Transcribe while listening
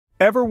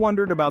Ever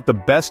wondered about the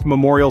best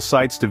memorial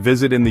sites to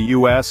visit in the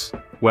US?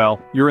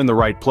 Well, you're in the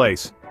right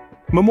place.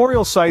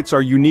 Memorial sites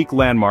are unique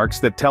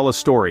landmarks that tell a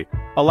story,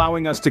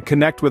 allowing us to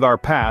connect with our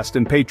past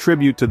and pay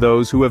tribute to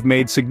those who have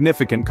made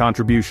significant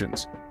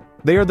contributions.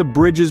 They are the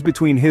bridges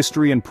between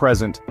history and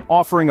present,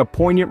 offering a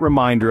poignant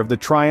reminder of the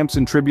triumphs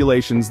and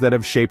tribulations that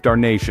have shaped our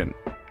nation.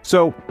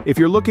 So, if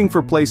you're looking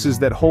for places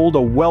that hold a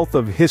wealth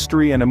of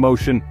history and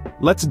emotion,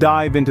 let's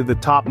dive into the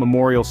top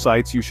memorial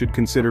sites you should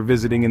consider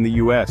visiting in the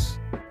US.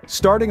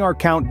 Starting our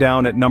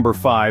countdown at number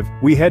 5,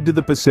 we head to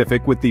the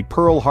Pacific with the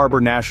Pearl Harbor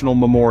National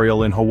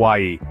Memorial in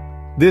Hawaii.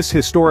 This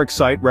historic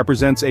site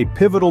represents a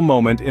pivotal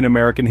moment in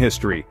American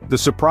history, the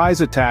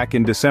surprise attack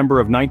in December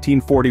of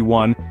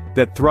 1941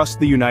 that thrust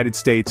the United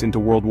States into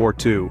World War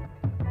II.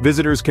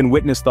 Visitors can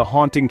witness the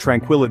haunting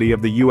tranquility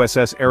of the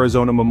USS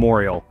Arizona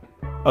Memorial,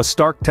 a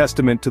stark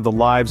testament to the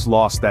lives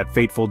lost that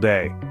fateful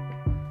day.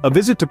 A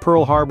visit to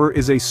Pearl Harbor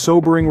is a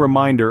sobering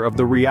reminder of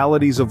the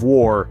realities of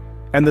war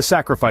and the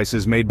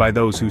sacrifices made by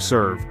those who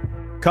serve.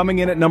 Coming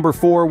in at number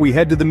 4, we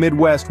head to the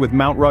Midwest with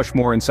Mount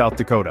Rushmore in South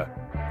Dakota.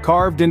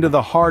 Carved into the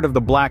heart of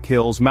the Black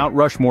Hills, Mount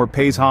Rushmore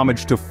pays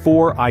homage to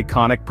 4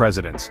 iconic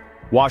presidents: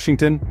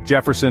 Washington,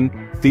 Jefferson,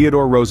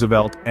 Theodore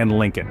Roosevelt, and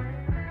Lincoln.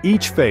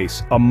 Each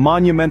face, a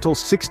monumental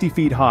 60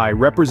 feet high,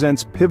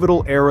 represents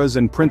pivotal eras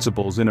and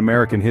principles in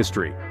American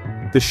history.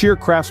 The sheer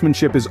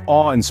craftsmanship is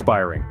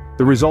awe-inspiring,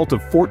 the result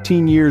of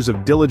 14 years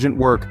of diligent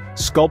work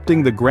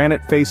sculpting the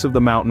granite face of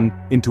the mountain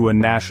into a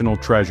national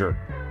treasure.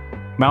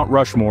 Mount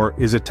Rushmore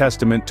is a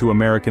testament to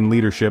American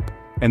leadership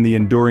and the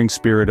enduring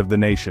spirit of the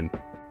nation.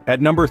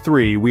 At number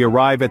 3, we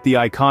arrive at the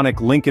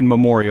iconic Lincoln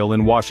Memorial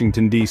in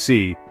Washington,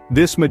 D.C.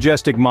 This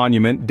majestic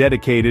monument,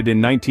 dedicated in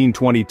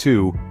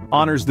 1922,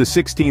 honors the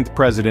 16th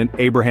President,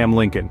 Abraham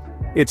Lincoln.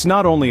 It's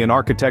not only an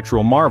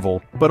architectural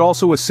marvel, but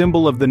also a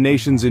symbol of the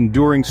nation's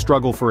enduring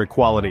struggle for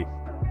equality.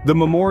 The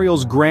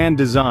memorial's grand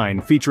design,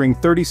 featuring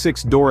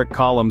 36 Doric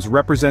columns,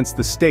 represents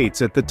the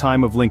states at the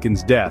time of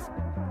Lincoln's death.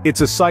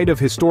 It's a site of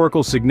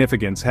historical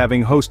significance,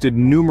 having hosted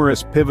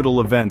numerous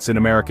pivotal events in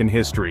American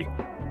history.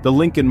 The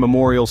Lincoln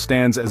Memorial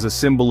stands as a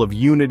symbol of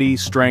unity,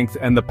 strength,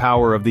 and the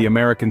power of the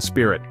American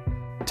spirit.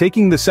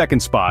 Taking the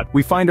second spot,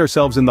 we find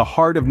ourselves in the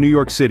heart of New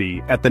York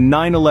City at the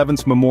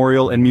 9/11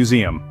 Memorial and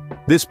Museum.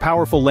 This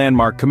powerful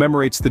landmark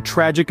commemorates the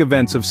tragic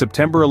events of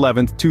September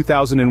 11,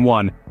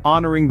 2001,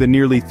 honoring the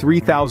nearly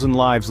 3,000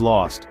 lives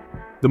lost.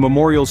 The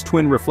memorial's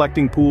twin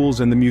reflecting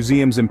pools and the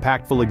museum's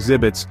impactful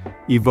exhibits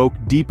evoke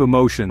deep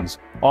emotions,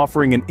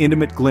 offering an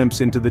intimate glimpse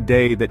into the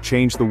day that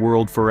changed the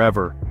world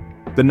forever.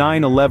 The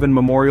 9/11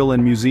 Memorial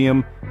and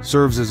Museum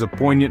serves as a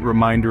poignant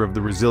reminder of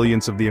the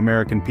resilience of the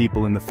American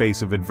people in the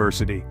face of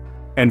adversity.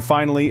 And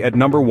finally, at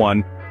number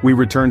 1, we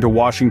return to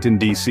Washington,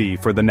 D.C.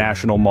 for the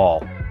National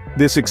Mall.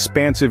 This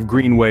expansive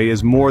greenway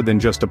is more than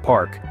just a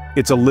park.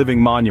 It's a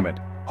living monument,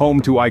 home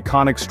to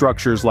iconic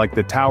structures like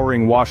the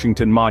towering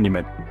Washington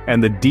Monument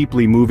and the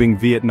deeply moving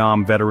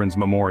Vietnam Veterans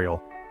Memorial.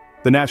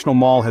 The National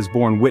Mall has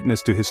borne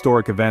witness to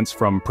historic events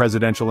from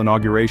presidential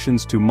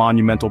inaugurations to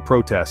monumental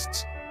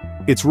protests.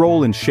 Its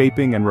role in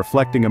shaping and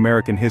reflecting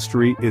American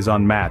history is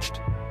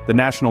unmatched. The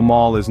National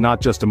Mall is not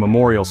just a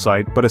memorial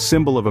site, but a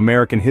symbol of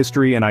American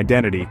history and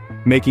identity,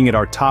 making it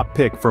our top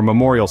pick for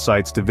memorial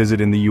sites to visit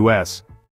in the U.S.